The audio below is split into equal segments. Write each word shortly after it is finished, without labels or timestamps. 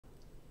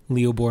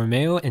Leo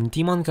Borromeo and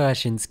Tymon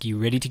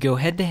Kolasiński ready to go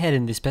head-to-head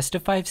in this best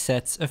of 5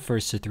 sets of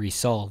first to 3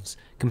 solves.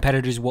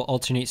 Competitors will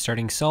alternate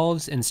starting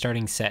solves and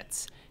starting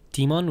sets.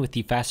 Tymon, with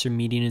the faster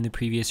median in the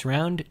previous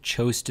round,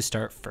 chose to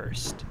start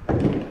first.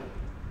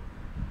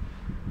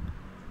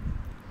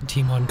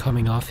 Tymon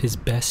coming off his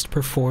best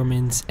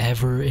performance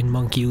ever in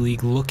Monkey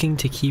League, looking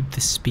to keep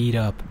the speed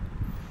up.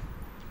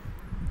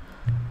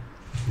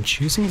 And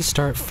choosing to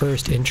start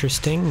first,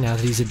 interesting, now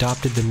that he's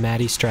adopted the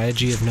Maddie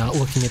strategy of not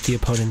looking at the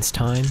opponent's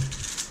time.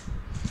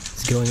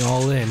 He's going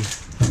all in,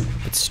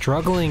 but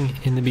struggling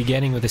in the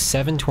beginning with a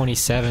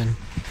 727.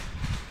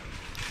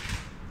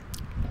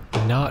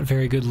 Not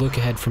very good look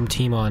ahead from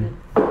Tymon.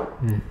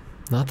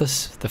 Not the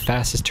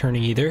fastest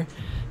turning either.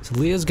 So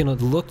Leo's gonna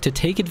look to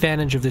take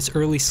advantage of this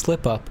early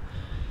slip up.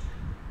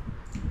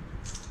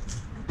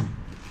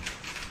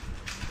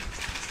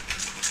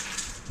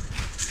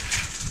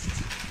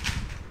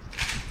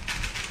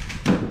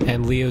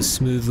 And Leo's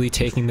smoothly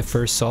taking the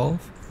first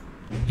solve.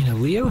 You know,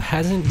 Leo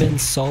hasn't been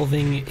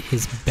solving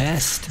his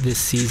best this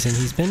season.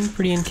 He's been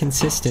pretty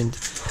inconsistent,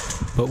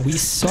 but we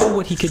saw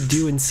what he could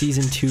do in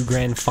Season 2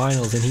 Grand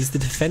Finals, and he's the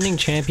defending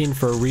champion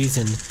for a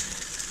reason.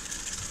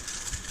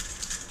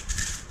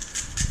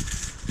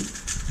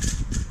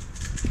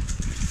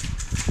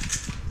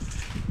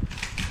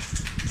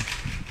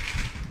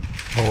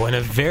 Oh, and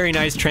a very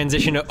nice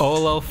transition to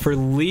OLL for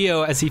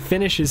Leo as he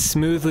finishes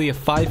smoothly a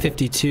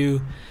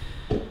 552.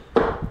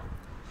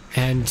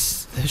 And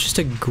it was just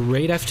a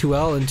great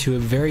F2L into a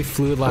very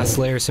fluid last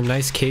layer, some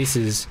nice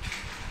cases.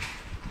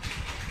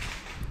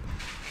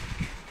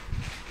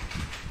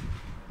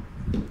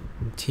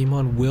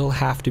 Tymon will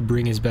have to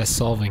bring his best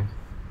solving.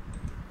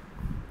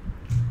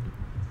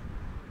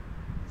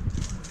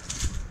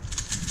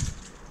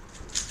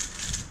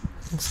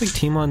 Looks like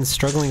Tymon's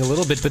struggling a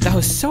little bit, but that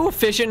was so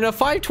efficient, a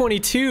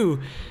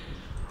 522!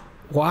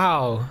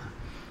 Wow.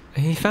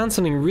 He found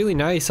something really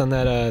nice on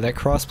that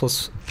cross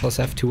plus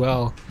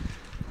F2L.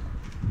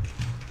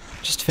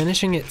 Just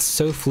finishing it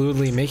so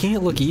fluidly, making it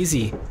look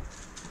easy.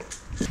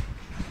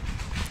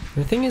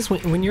 The thing is,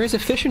 when you're as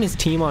efficient as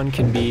Tymon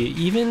can be,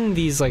 even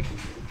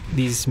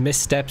these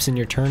missteps in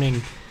your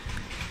turning,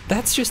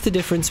 that's just the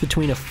difference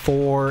between a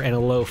 4 and a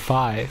low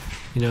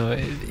 5. You know,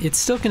 it's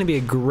still going to be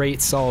a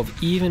great solve,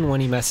 even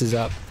when he messes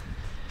up.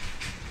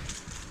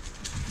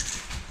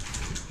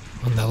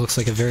 And that looks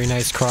like a very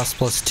nice cross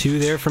plus 2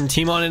 there from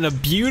Tymon, and a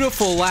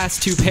beautiful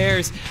last 2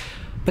 pairs.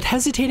 But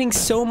hesitating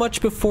so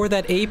much before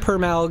that A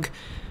permalg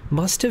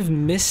must have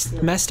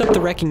messed up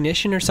the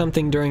recognition or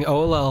something during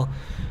OLL.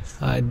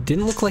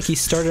 Didn't look like he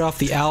started off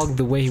the alg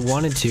the way he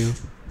wanted to.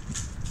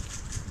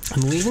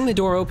 And leaving the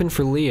door open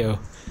for Leo.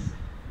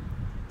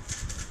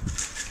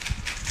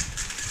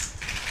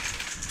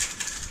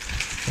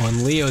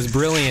 And Leo's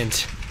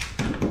brilliant.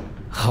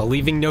 Oh,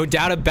 leaving no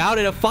doubt about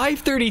it, a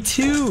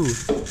 532!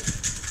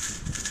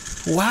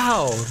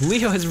 Wow,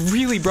 Leo has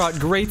really brought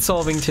great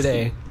solving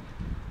today.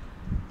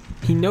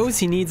 He knows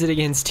he needs it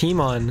against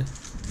Tymon.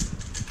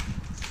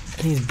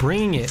 And he's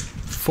bringing it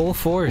full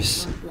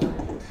force.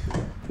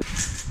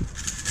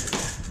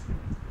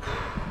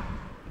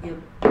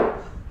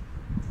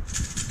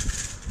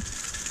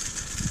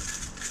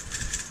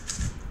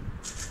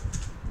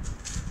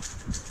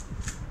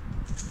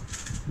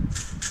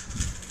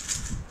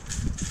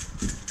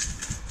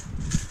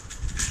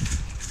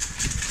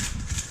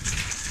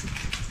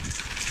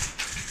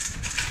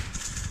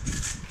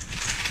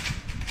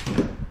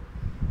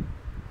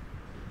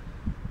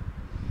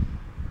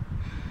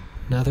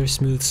 Another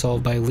smooth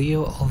solve by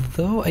Leo,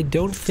 although I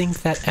don't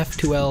think that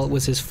F2L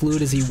was as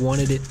fluid as he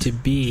wanted it to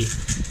be.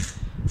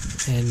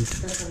 And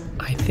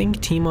I think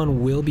Tymon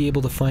will be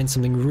able to find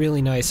something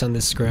really nice on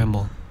this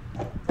scramble.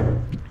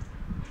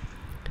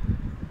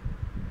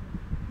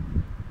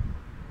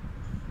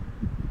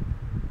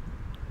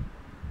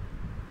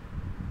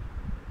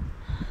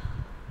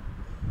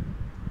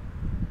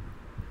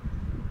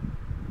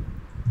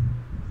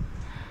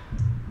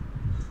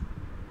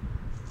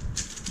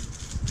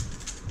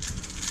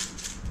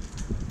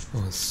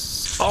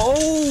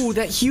 Oh,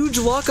 that huge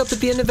lockup at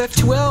the end of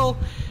F2L!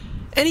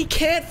 And he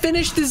can't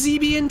finish the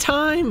ZB in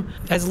time!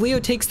 As Leo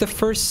takes the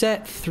first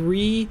set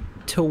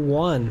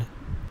 3-1.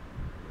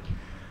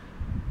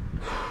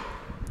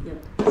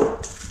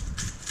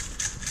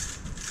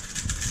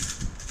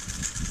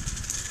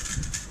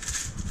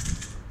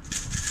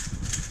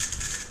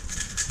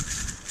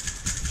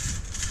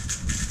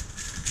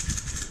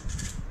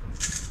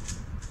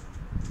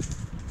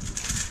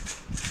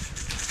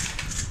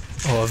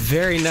 Oh, a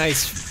very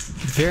nice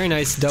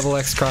double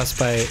X cross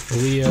by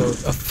Leo.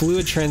 A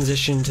fluid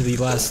transition to the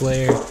last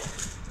layer.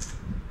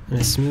 And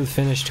a smooth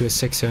finish to a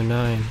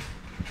 609.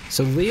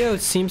 So Leo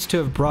seems to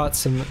have brought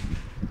some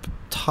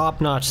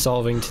top-notch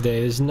solving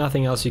today. There's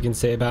nothing else you can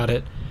say about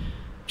it.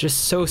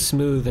 Just so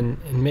smooth and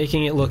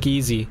making it look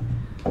easy.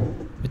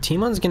 But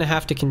Tymon's going to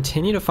have to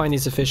continue to find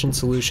these efficient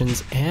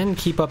solutions and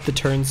keep up the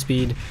turn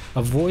speed,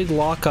 avoid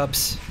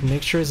lockups, and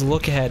make sure his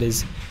look ahead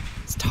is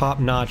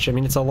top-notch. I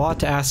mean, it's a lot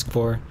to ask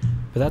for,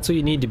 but that's what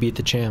you need to beat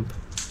the champ.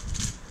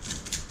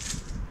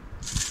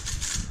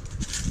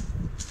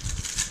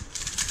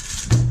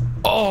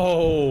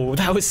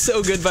 that was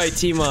so good by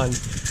Tymon.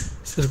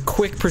 So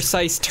quick,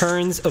 precise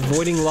turns,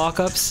 avoiding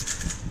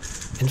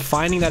lockups, and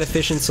finding that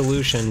efficient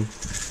solution.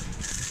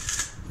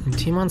 And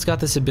Tymon's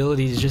got this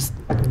ability to just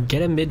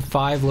get a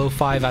mid-5,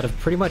 low-5 out of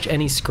pretty much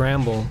any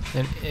scramble.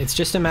 And it's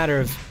just a matter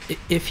of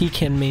if he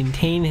can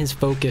maintain his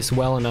focus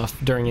well enough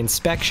during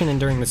inspection and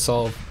during the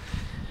solve.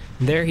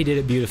 And there he did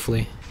it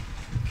beautifully.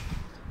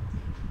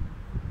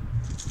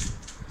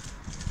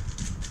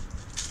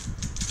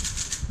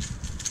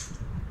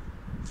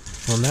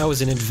 Well, that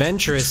was an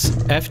adventurous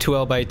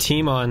F2L by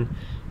Tymon,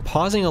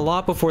 pausing a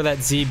lot before that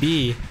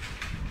ZB.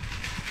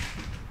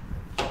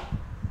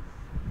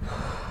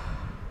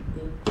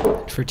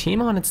 For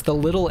Tymon, it's the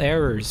little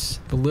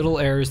errors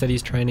that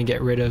he's trying to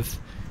get rid of.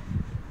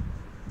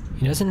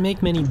 He doesn't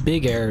make many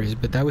big errors,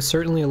 but that was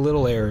certainly a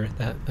little error.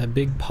 That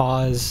big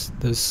pause,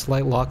 those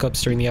slight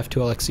lockups during the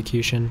F2L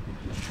execution.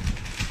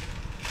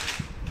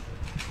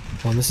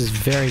 Well, and this is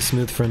very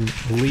smooth from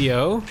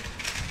Leo.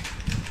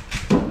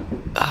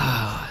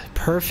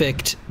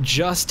 Perfect,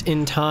 just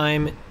in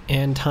time,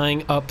 and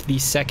tying up the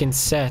second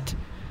set.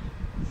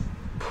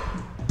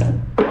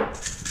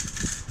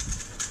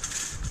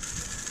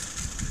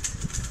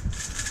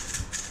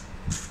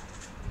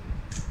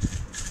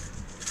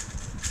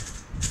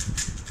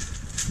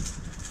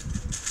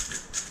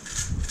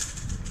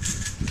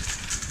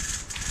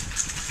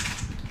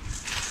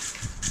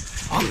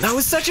 Oh, that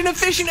was such an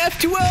efficient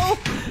F2L!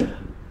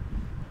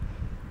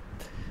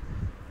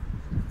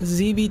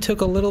 ZB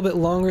took a little bit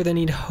longer than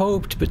he'd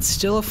hoped, but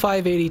still a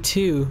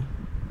 582.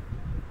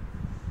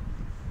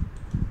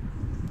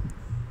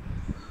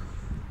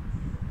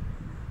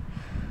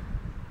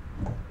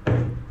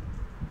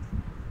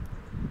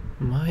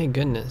 My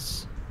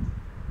goodness.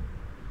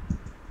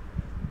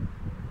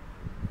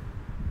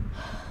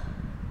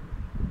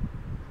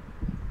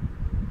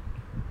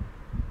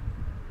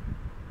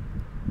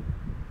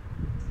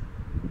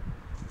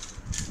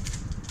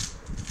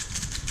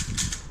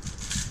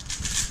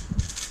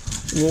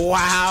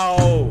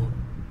 Wow!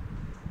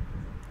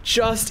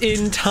 Just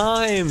in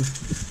time!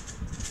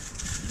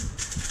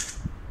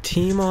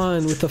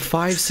 Tymon with the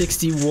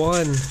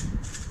 561.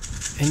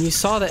 And you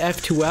saw the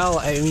F2L,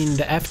 I mean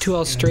the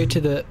F2L straight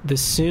to the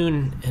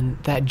Soon, and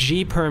that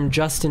G-perm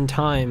just in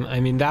time.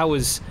 I mean that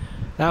was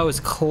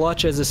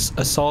clutch as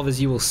a solve as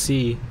you will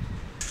see.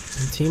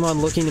 And Tymon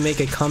looking to make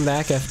a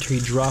comeback after he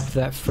dropped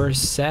that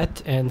first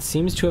set, and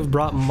seems to have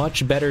brought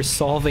much better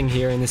solving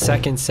here in the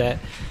second set,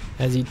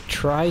 as he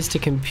tries to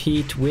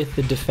compete with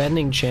the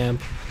defending champ.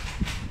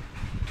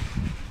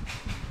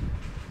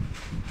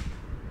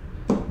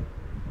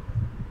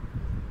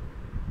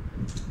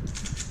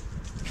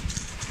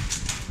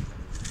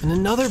 And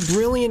another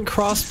brilliant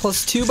cross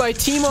 +2 by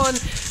Tymon.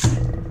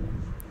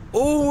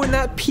 Oh, and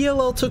that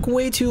PLL took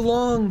way too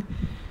long.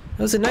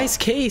 That was a nice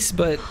case,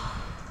 but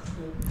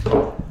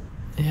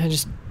yeah,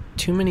 just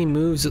too many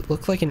moves. It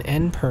looked like an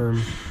N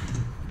perm.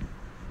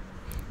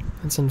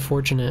 That's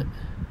unfortunate.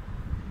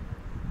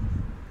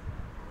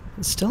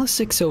 It's still a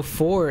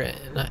 604,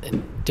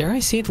 and dare I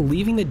say it,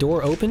 leaving the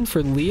door open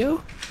for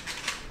Leo?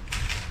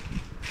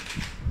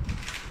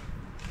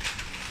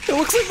 It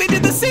looks like they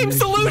did the same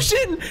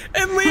solution,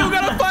 and Leo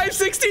got a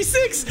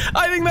 566.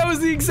 I think that was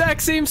the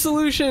exact same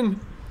solution.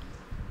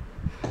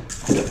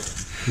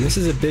 And this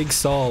is a big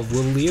solve.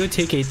 Will Leo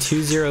take a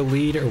 2-0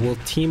 lead, or will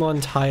Tymon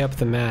tie up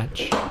the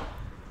match?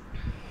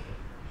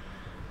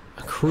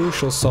 A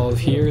crucial solve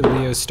here.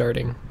 Leo's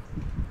starting.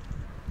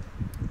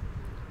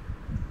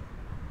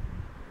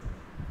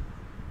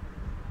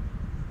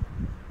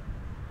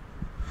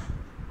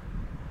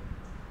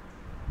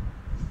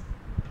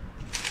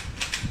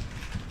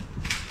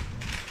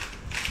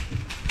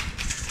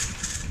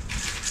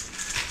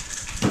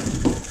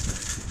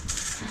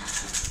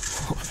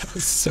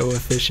 So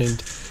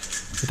efficient.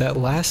 But that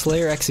last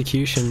layer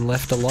execution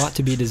left a lot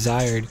to be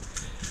desired.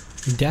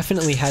 He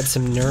definitely had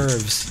some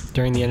nerves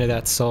during the end of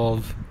that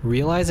solve,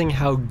 realizing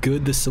how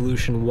good the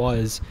solution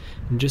was,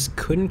 and just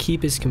couldn't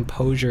keep his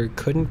composure,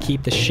 couldn't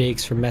keep the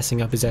shakes from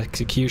messing up his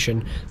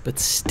execution, but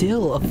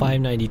still a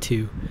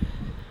 592.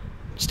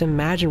 Just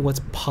imagine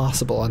what's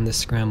possible on this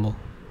scramble.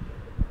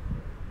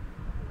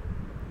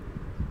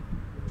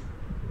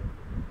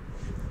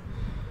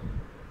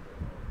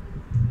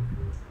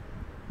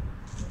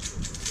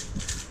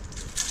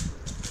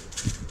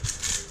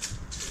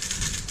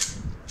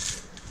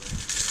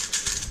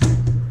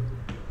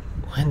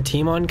 And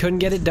Tymon couldn't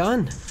get it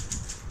done.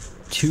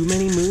 Too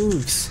many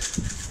moves.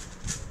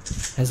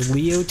 As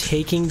Leo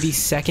taking the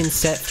second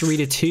set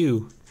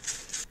 3-2.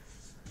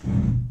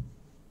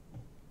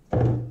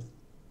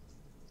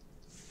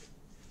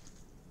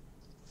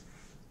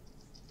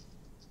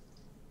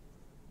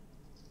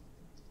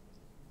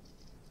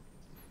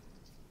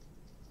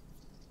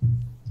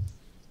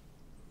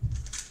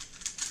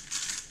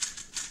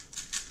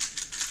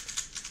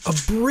 A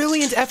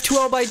brilliant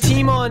F2L by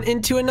Tymon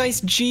into a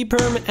nice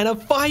G-perm and a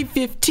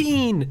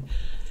 515.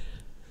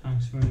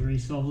 Thanks for the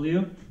resolve,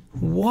 Leo.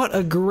 What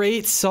a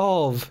great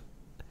solve.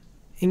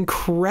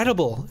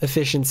 Incredible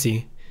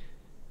efficiency.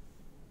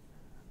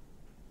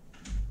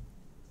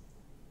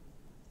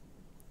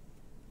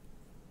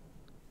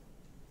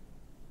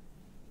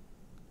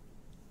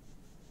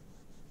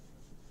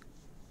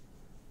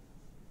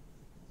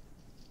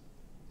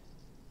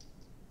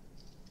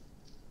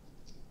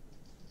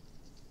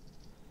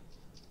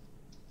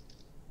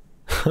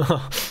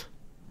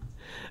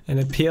 And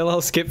a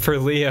PLL skip for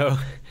Leo.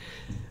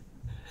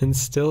 And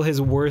still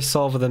his worst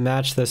solve of the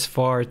match thus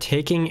far,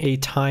 taking a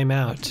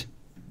timeout.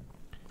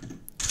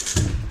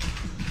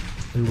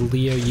 And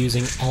Leo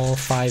using all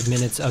 5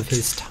 minutes of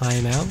his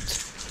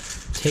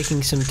timeout.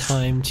 Taking some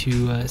time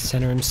to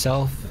center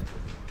himself.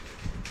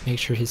 Make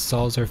sure his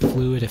solves are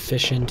fluid,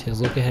 efficient.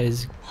 His look ahead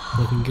is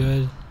looking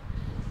good.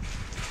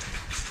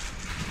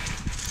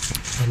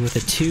 And with a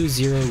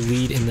 2-0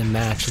 lead in the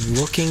match,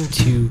 looking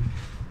to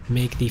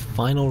make the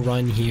final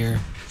run here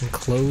and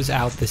close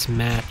out this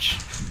match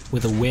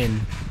with a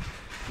win.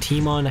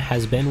 Tymon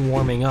has been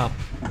warming up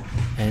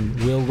and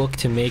will look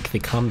to make the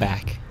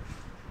comeback.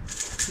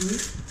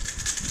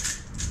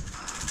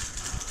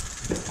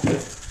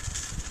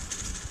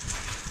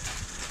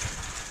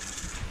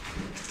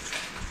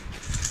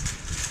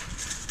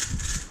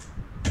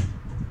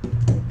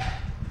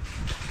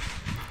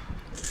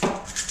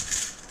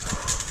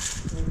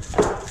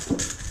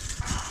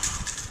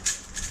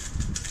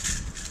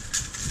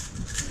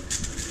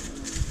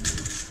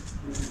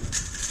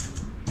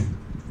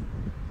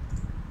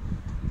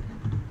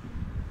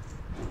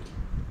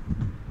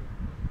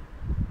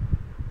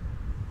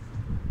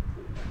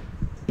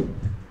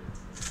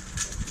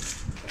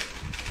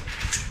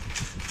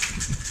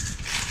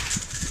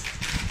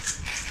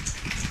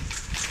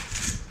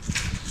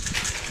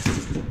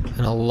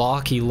 And a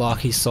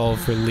locky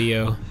solve for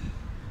Leo.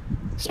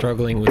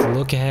 Struggling with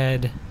look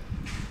ahead,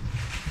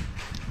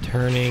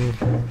 turning,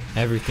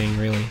 everything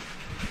really.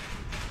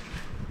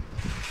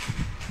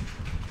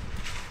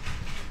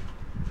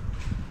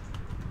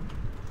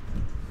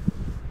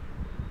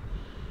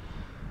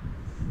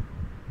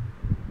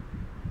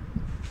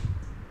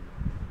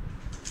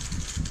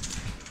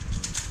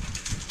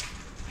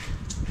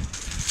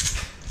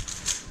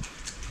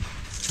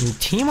 And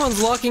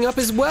Tymon's locking up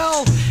as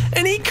well,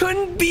 and he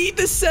couldn't beat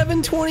the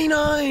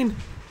 729.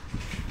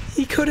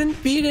 He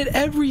couldn't beat it.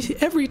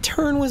 Every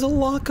turn was a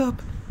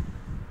lockup,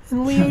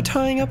 and Leo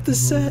tying up the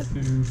set.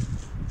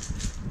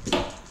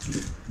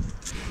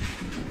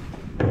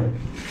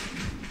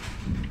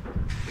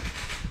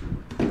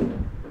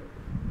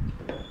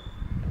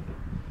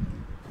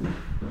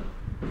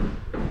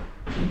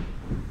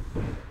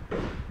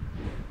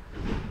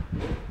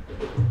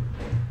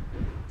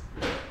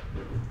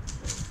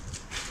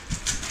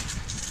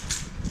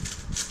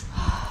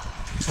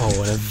 Oh,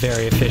 what a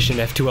very efficient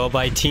F2L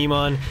by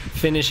Tymon,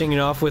 finishing it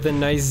off with a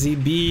nice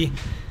ZB.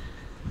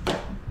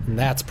 And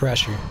that's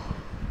pressure.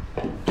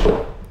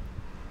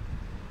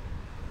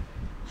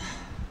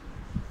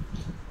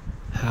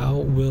 How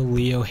will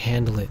Leo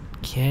handle it?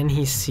 Can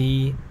he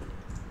see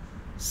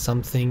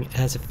something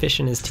as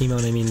efficient as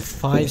Tymon? I mean,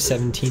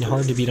 517,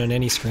 hard to beat on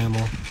any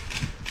scramble.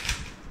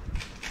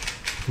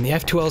 And the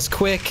F2L's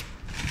quick.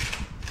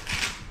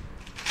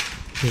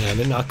 Yeah,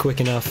 but not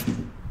quick enough.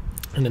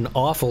 And an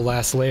awful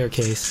last layer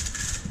case.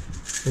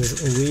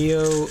 Because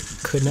Leo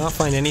could not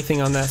find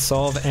anything on that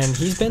solve, and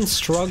he's been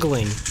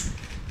struggling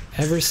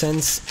ever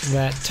since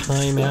that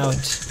timeout.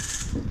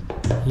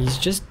 He's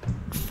just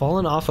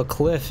fallen off a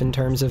cliff in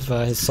terms of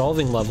his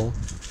solving level.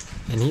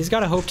 And he's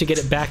got to hope to get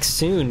it back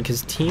soon,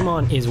 because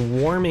Tymon is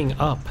warming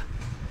up.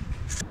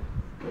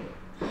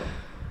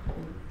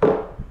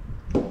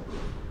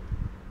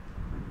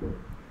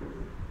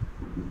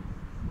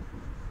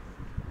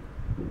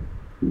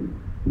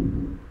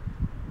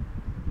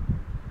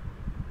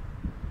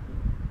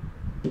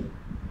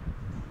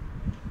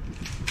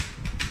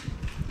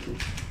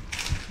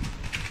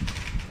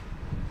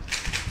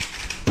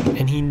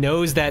 And he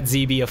knows that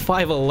ZB, a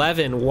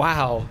 511.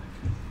 Wow.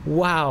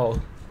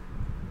 Wow.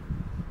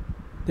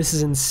 This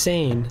is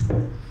insane.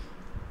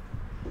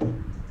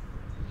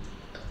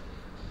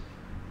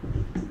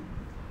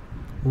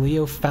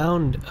 Leo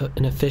found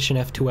an efficient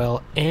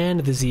F2L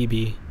and the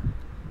ZB.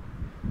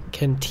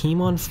 Can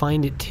Tymon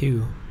find it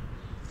too?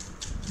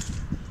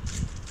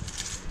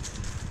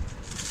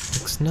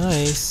 Looks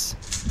nice.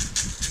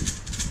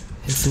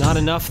 It's not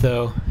enough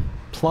though.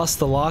 Plus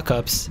the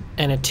lockups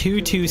and a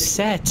 2-2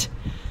 set.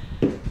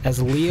 As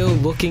Leo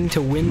looking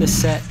to win the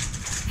set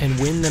and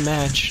win the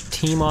match,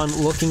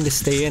 Tymon looking to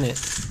stay in it.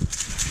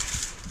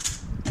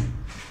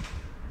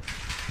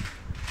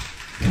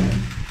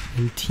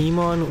 And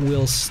Tymon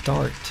will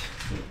start.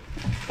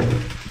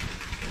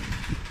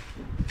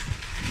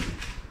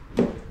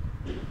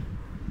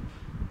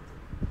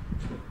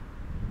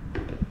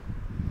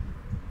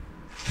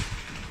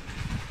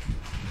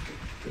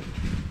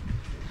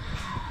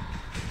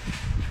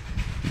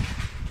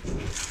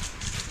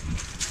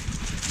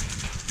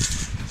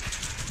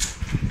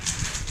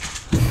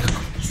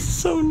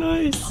 So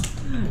nice.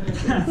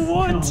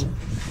 What?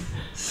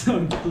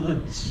 So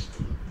clutch.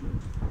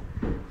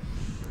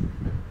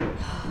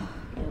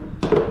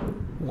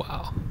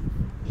 Wow.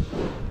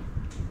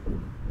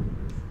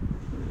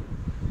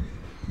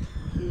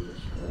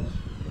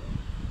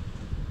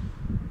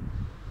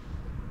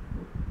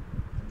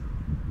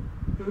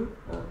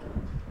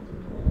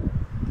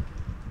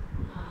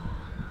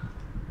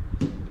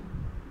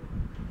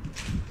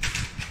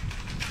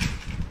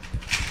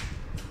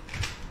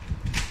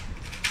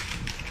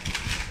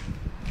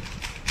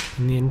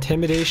 And the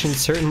intimidation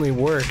certainly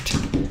worked,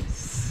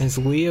 as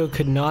Leo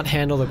could not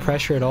handle the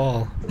pressure at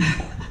all.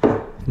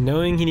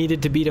 Knowing he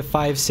needed to beat a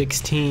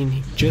 516,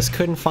 he just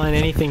couldn't find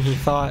anything he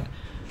thought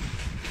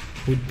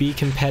would be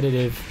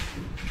competitive.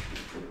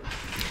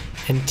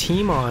 And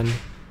Tymon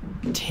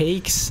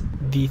takes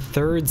the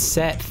third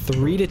set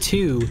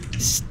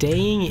 3-2,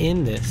 staying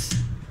in this.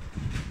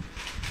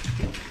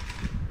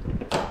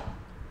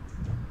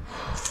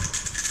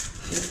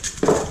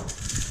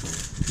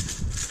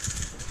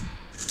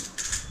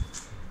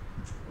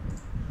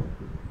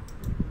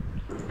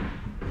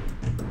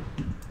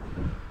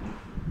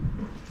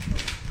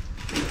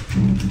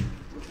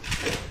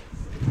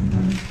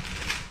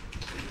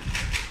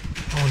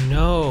 Oh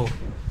no.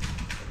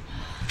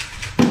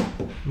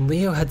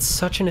 Leo had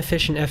such an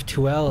efficient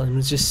F2L and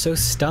was just so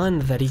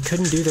stunned that he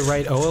couldn't do the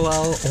right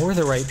OLL or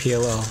the right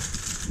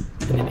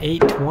PLL. And an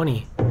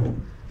 820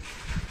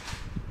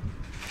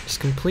 just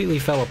completely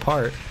fell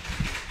apart.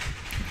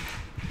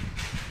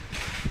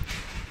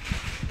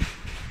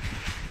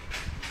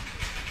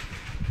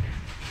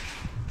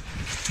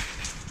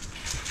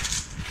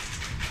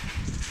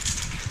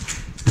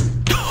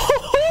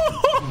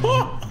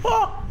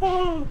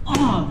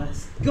 Oh,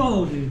 let's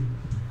go, dude.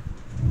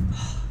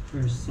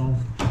 First solve.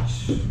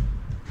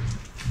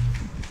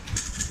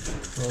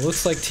 Well, it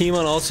looks like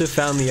Tymon also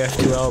found the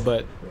F2L,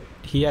 but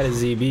he had a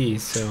ZB,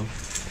 so...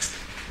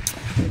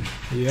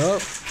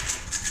 Yup.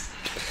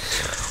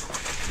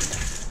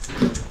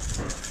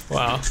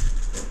 Wow.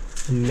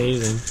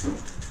 Amazing.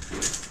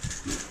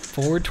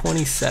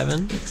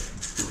 427?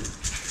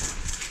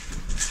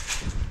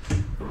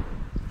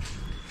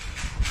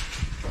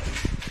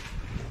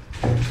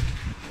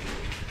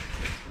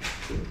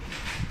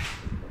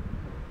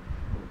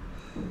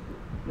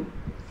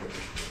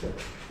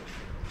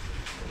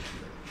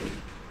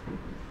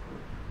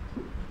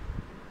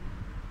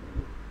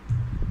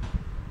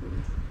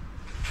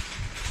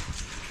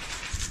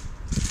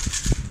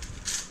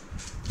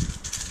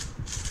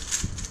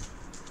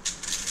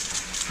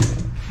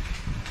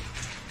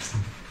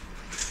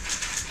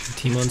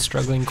 Tymon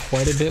struggling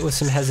quite a bit with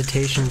some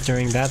hesitations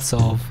during that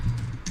solve.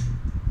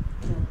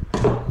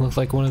 Looked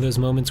like one of those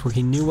moments where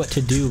he knew what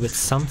to do, but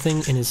something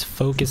in his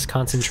focused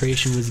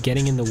concentration was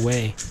getting in the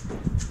way.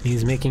 He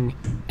was making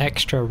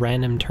extra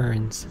random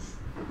turns.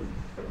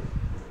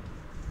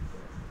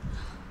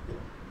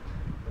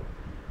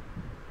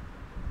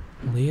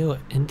 Leo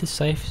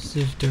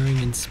indecisive during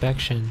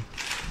inspection.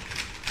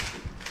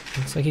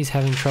 Looks like he's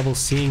having trouble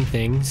seeing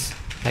things.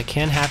 That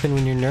can happen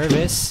when you're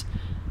nervous.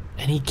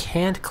 And he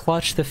can't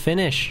clutch the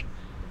finish.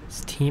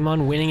 It's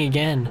Tymon winning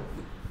again.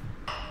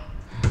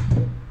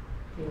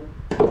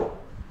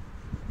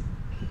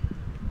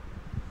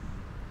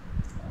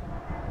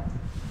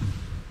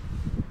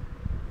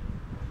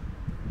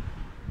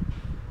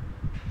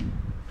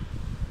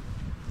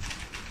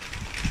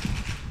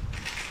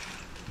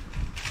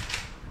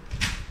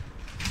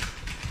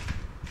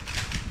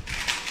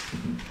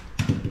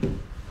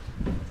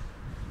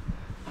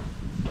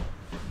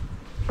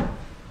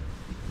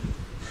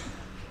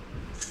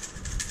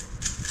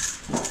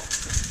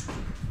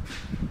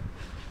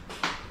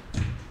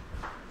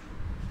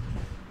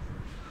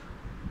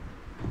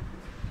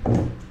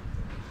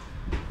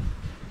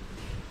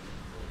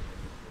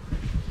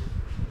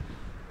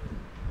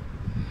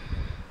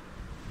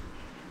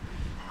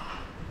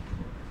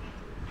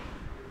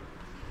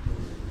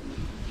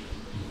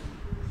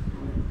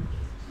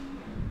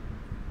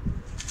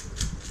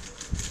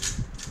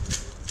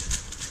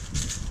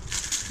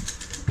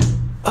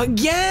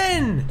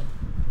 Again!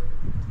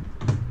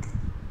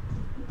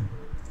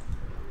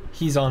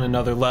 He's on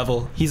another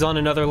level. He's on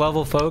another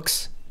level,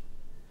 folks.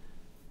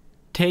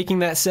 Taking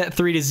that set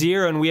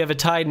 3-0 and we have a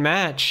tied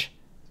match.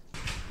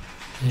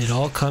 And it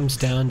all comes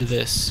down to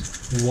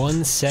this.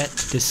 One set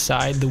to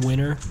decide the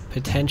winner,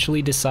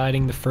 potentially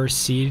deciding the first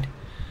seed.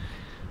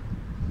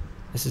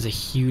 This is a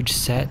huge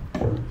set.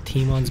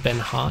 Tymon's been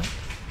hot.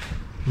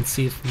 Let's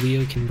see if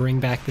Leo can bring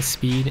back the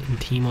speed and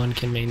Tymon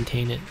can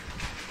maintain it.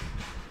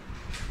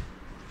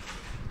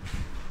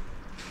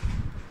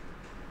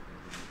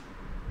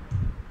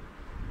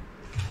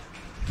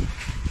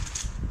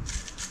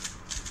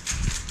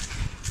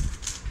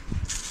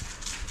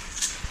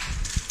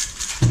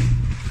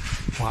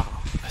 Wow,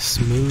 a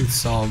smooth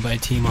solve by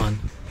Tymon.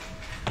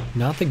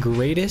 Not the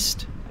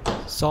greatest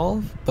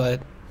solve,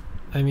 but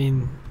I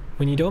mean,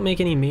 when you don't make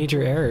any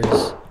major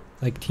errors,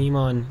 like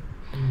Tymon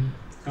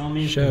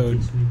showed.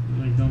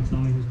 Like, don't tell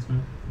me this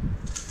time.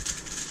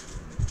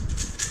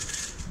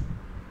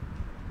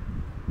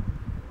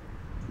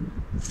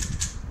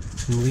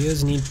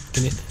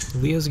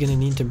 Leo's gonna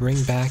need to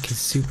bring back his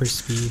super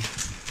speed.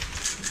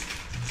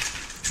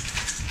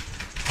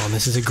 Oh,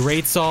 this is a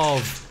great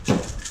solve.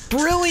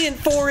 Brilliant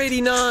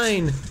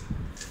 489.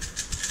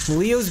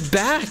 Leo's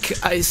back.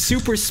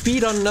 Super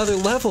speed on another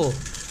level.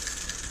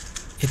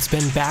 It's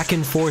been back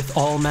and forth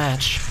all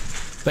match,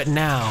 but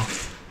now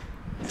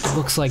it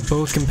looks like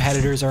both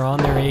competitors are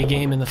on their A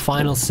game in the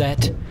final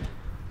set.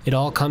 It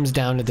all comes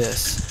down to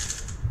this.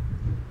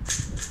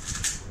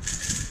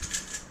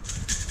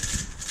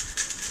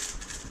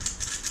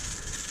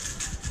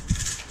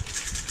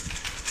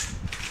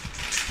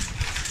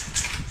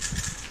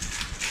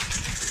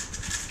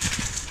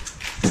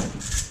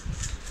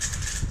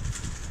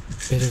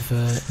 Bit of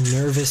a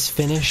nervous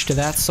finish to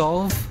that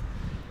solve.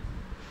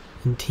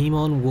 And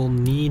Tymon will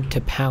need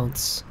to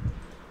pounce.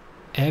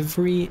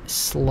 Every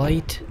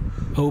slight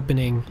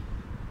opening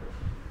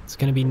is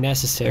going to be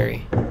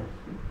necessary.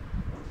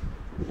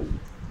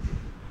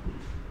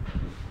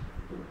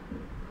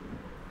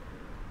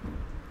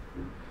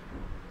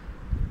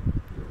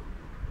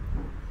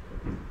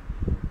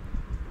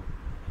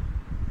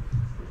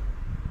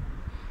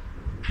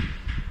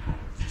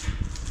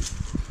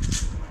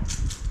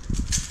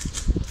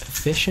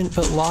 Efficient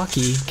but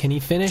locky. Can he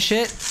finish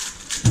it?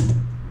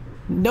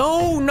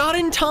 No, not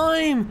in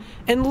time!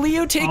 And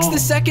Leo takes the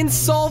second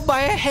solve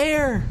by a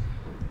hair!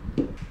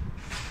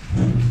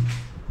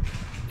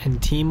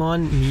 And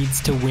Tymon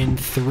needs to win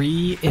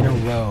 3 in a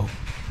row.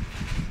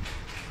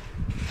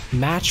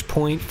 Match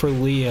point for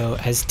Leo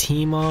as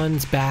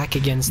Tymon's back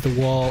against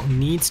the wall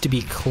needs to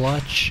be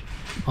clutch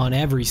on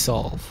every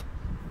solve.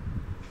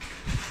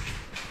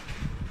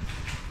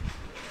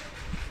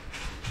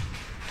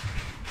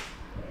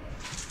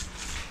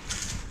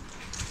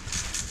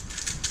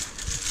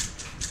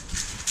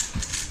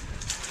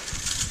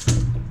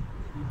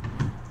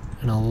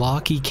 And a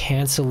locky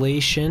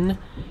cancellation,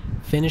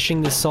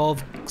 finishing the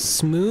solve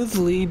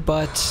smoothly,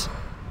 but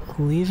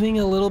leaving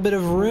a little bit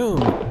of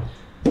room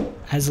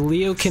as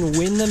Leo can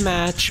win the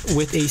match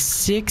with a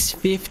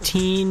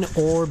 6-15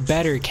 or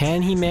better.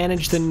 Can he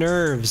manage the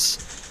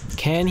nerves?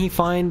 Can he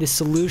find the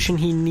solution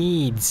he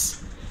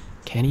needs?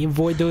 Can he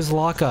avoid those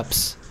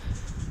lockups?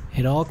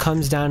 It all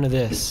comes down to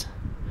this.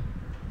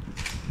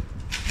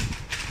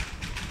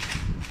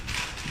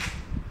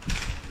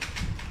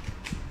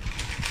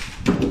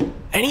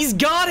 And he's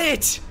got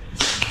it!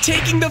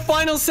 Taking the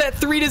final set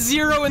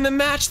 3-0 in the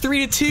match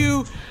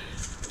 3-2.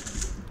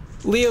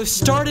 Leo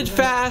started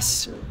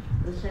fast.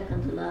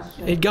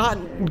 It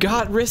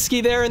got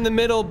risky there in the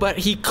middle, but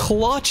he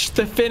clutched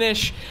the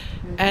finish.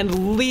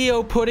 And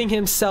Leo putting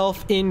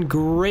himself in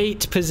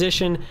great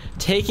position,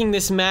 taking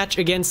this match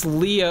against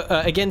Leo,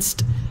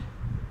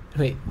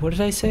 wait, what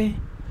did I say?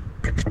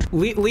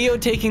 Leo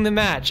taking the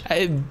match.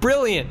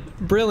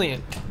 Brilliant,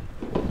 brilliant.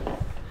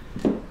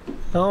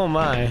 Oh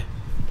my.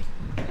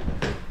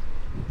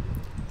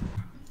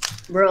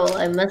 Bro,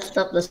 I messed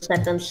up the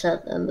second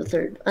set and the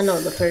third. No,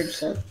 the third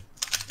set.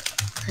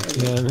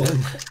 Yeah,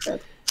 man.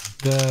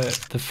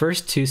 The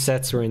first 2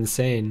 sets were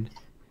insane,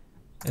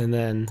 and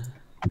then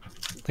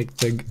like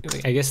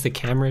I guess the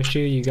camera issue,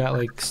 you got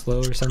like slow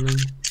or something,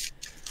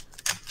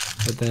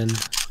 but then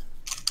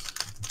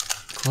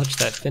clutch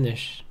that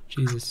finish.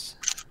 Jesus.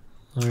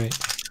 All right.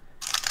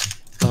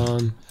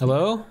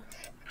 Hello?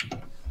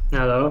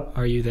 Hello?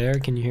 Are you there?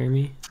 Can you hear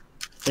me?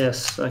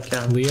 Yes, I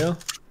can. Leo?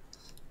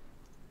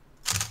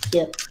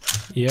 Yep.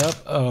 Yep.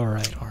 All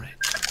right.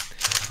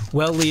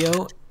 Well,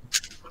 Leo,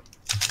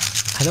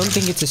 I don't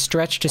think it's a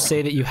stretch to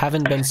say that you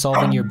haven't been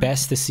solving your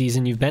best this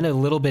season. You've been a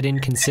little bit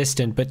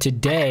inconsistent, but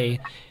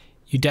today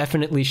you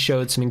definitely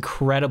showed some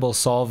incredible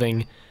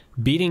solving,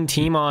 beating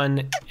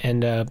Tymon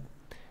and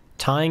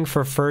tying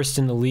for first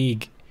in the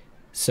league.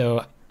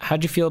 So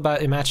how'd you feel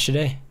about your match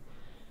today?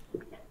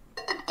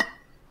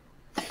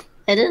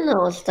 I didn't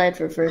know I was tied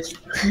for first.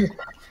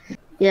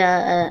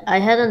 Yeah, I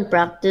hadn't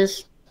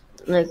practiced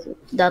like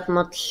that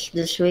much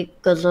this week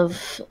because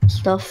of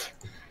stuff,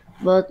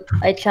 but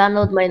I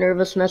channeled my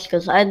nervousness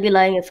because I'd be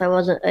lying if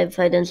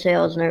I didn't say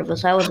I was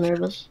nervous. I was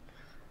nervous,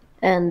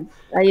 and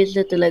I used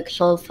it to like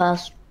solve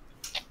fast.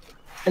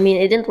 I mean,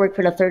 it didn't work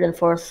for the third and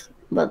fourth,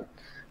 but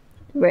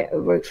it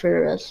worked for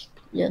the rest.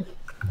 Yeah.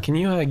 Can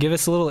you give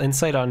us a little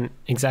insight on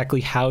exactly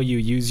how you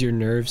use your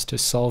nerves to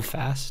solve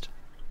fast?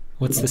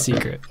 What's the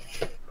secret?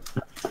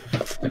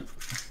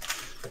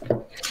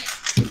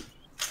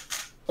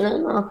 I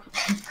don't know.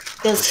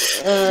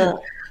 Because,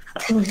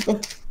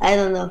 I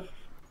don't know.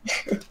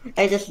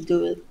 I just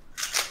do it.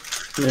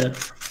 Yeah.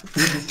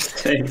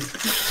 Same.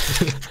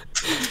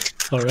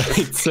 All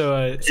right.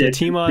 So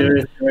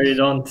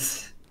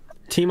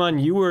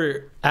Tymon, you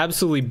were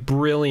absolutely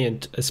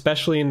brilliant,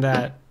 especially in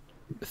that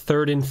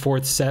third and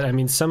fourth set. I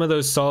mean, some of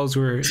those solves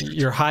were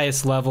your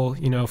highest level,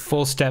 you know,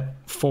 full step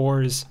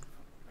 4s.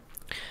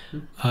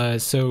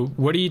 So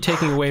what are you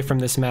taking away from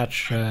this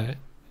match? Yeah.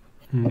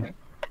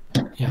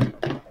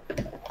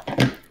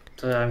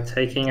 So I'm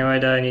taking away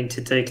that I need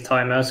to take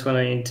timeouts when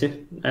I need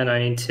to, and I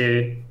need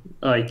to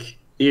like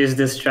use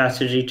the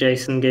strategy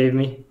Jason gave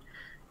me,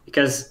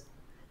 because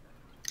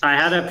I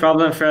had a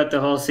problem throughout the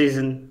whole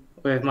season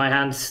with my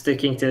hands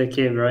sticking to the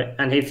cube, right?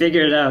 And he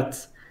figured out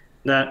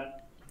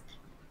that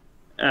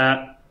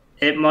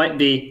it might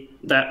be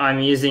that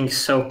I'm using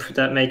soap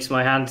that makes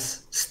my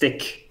hands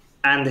stick,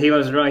 and he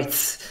was right.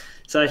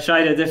 So I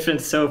tried a different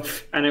soap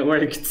and it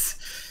worked.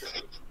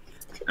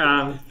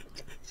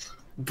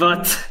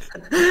 But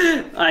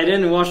I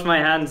didn't wash my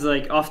hands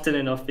like often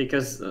enough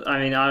because I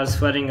mean I was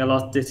sweating a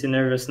lot due to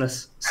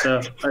nervousness,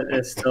 so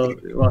it still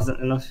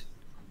wasn't enough.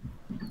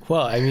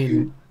 Well, I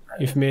mean,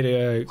 you've made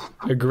a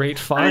great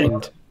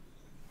find.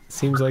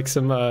 Seems like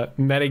some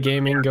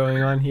metagaming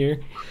going on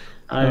here.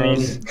 I mean,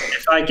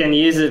 if I can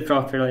use it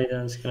properly,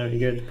 then it's gonna be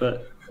good.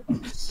 But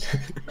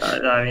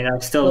I mean, I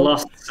still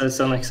lost, so it's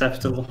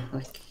unacceptable.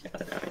 Like,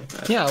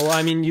 Yeah, well,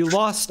 I mean, you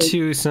lost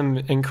to some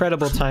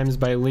incredible times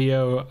by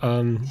Leo,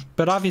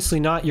 but obviously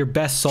not your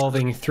best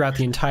solving throughout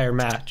the entire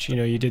match. You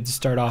know, you did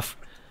start off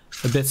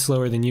a bit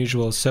slower than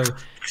usual. So,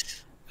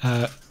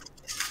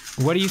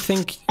 what do you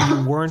think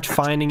you weren't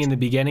finding in the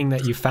beginning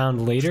that you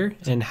found later,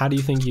 and how do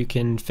you think you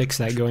can fix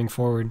that going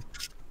forward?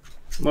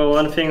 Well,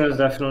 one thing was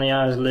definitely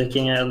I was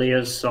looking at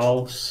Leo's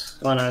solves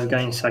when I was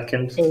going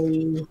second.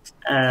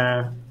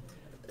 Yeah,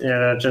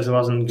 that just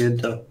wasn't good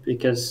though,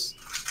 because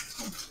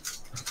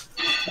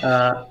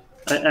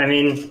I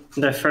mean,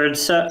 the third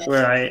set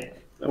where I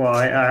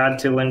had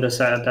to win the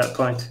set at that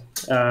point.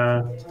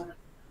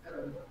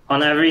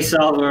 On every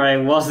solve where I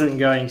wasn't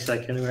going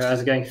second, where I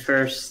was going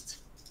first,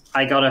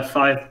 I got a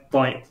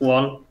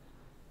 5.1.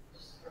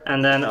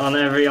 And then on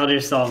every other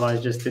solve, I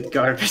just did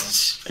garbage.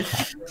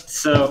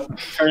 So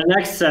for the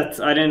next set,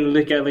 I didn't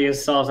look at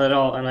Leo's solves at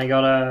all, and I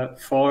got a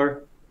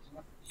 4.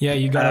 Yeah,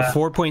 you got a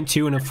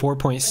 4.2 and a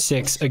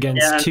 4.6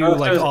 against two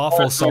like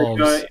awful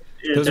solves.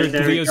 Those are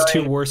Leo's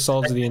two worst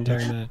solves of the entire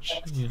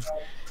match. Yeah.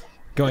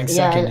 Going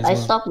second as well. I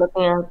stopped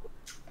looking at.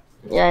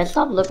 Yeah, I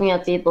stopped looking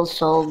at people's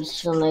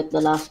solves in like the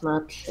last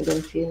match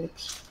against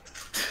Phoenix.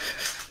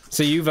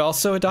 So you've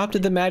also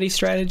adopted the Maddie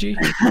strategy?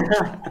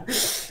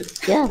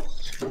 Yeah.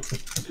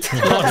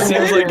 Well, it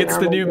seems like it's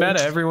the new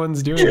meta.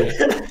 Everyone's doing it.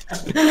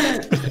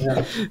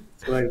 Yeah,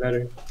 it's way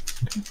better.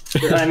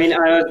 I mean,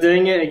 I was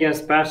doing it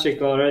against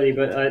Patrick already,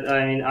 but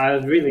I mean, I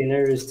was really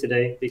nervous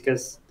today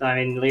because, I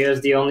mean, Leo's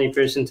the only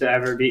person to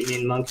ever beat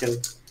me in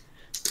monkeyleague.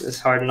 It's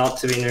hard not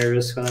to be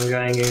nervous when I'm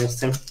going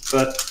against him.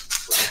 But,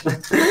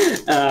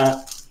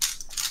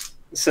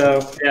 so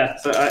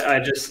I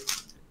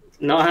just,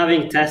 not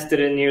having tested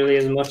it nearly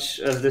as much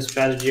as the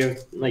strategy of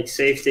like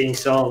safetying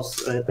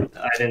solves, I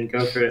didn't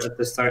go for it at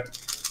the start.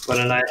 But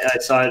then I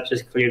saw it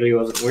just clearly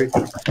wasn't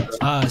working.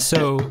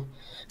 So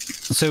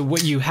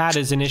what you had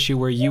is an issue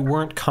where you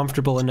weren't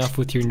comfortable enough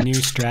with your new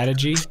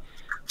strategy,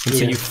 and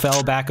so you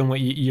fell back on what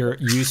you're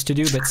used to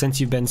do, but since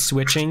you've been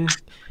switching,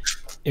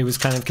 it was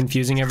kind of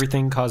confusing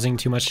everything, causing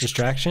too much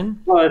distraction?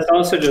 Well, it's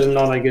also just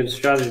not a good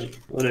strategy,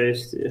 what I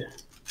used to do.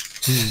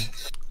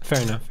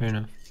 Fair enough, fair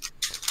enough.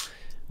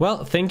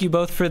 Well, thank you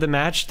both for the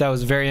match. That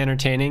was very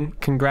entertaining.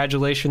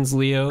 Congratulations,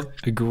 Leo.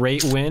 A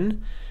great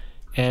win.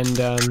 And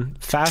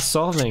fast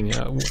solving.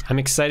 I'm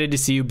excited to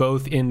see you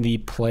both in the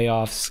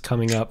playoffs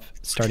coming up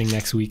starting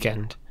next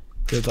weekend.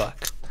 Good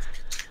luck.